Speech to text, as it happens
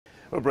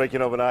We're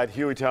breaking overnight.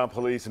 Hueytown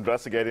police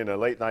investigating a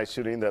late-night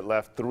shooting that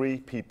left 3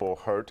 people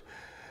hurt.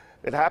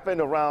 It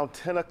happened around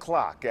 10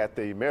 o'clock at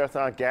the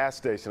Marathon gas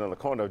station on the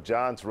corner of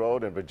Johns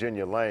Road and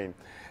Virginia Lane.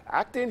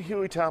 Acting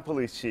Hueytown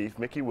Police Chief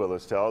Mickey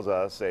Willis tells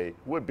us a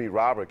would-be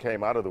robber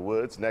came out of the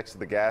woods next to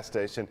the gas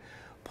station,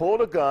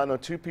 pulled a gun on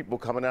 2 people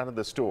coming out of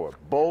the store.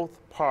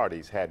 Both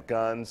parties had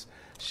guns.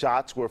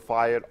 Shots were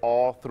fired,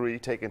 all 3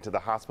 taken to the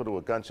hospital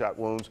with gunshot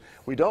wounds.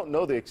 We don't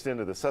know the extent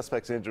of the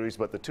suspect's injuries,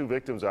 but the 2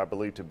 victims are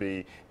believed to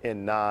be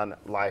in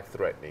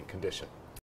non-life-threatening condition.